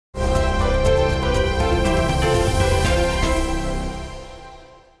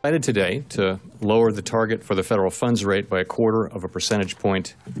decided today to lower the target for the federal funds rate by 1/4 percentage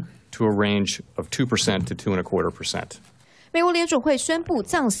point to a range of 2% to 2.25%. 美国联准会宣布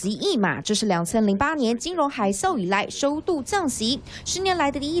降息1码，这是2008年金融海啸以来首度降息，10年来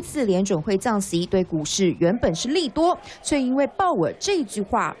的第一次联准会降息，对股市原本是利多，却因为鲍尔这句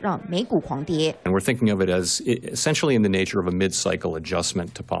话让美股狂跌。And we're thinking of it as essentially in the nature of a mid-cycle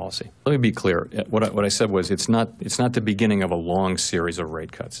adjustment to policy. Let me be clear. What I said was it's not the beginning of a long series of rate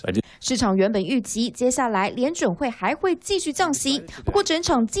cuts. 市场原本预期接下来联准会还会继续降息，不过整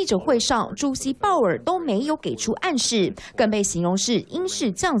场记者会上，主席鲍尔都没有给出暗示。更被形容是英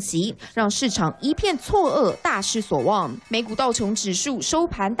式降息，让市场一片错愕，大失所望。美股道琼指数收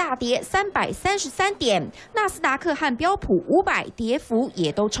盘大跌333点，纳斯达克和标普500跌幅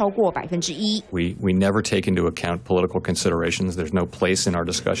也都超过1%。We never take into account political considerations. There's no place in our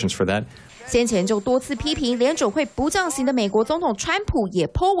discussions for that. 先前就多次批评联准会不降息的美国总统川普也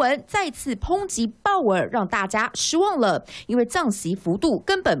po文再次抨击鲍尔，让大家失望了，因为降息幅度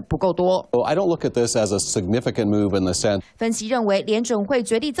根本不够多。I don't look at this as a significant move in the sense. 分析认为，联准会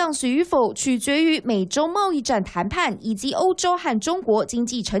决定降息与否，取决于美洲贸易战谈判以及欧洲和中国经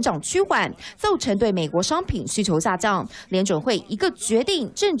济成长趋缓，造成对美国商品需求下降。联准会一个决定，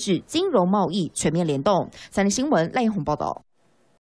政治、金融、贸易全面联动。三立新闻赖彦宏报道。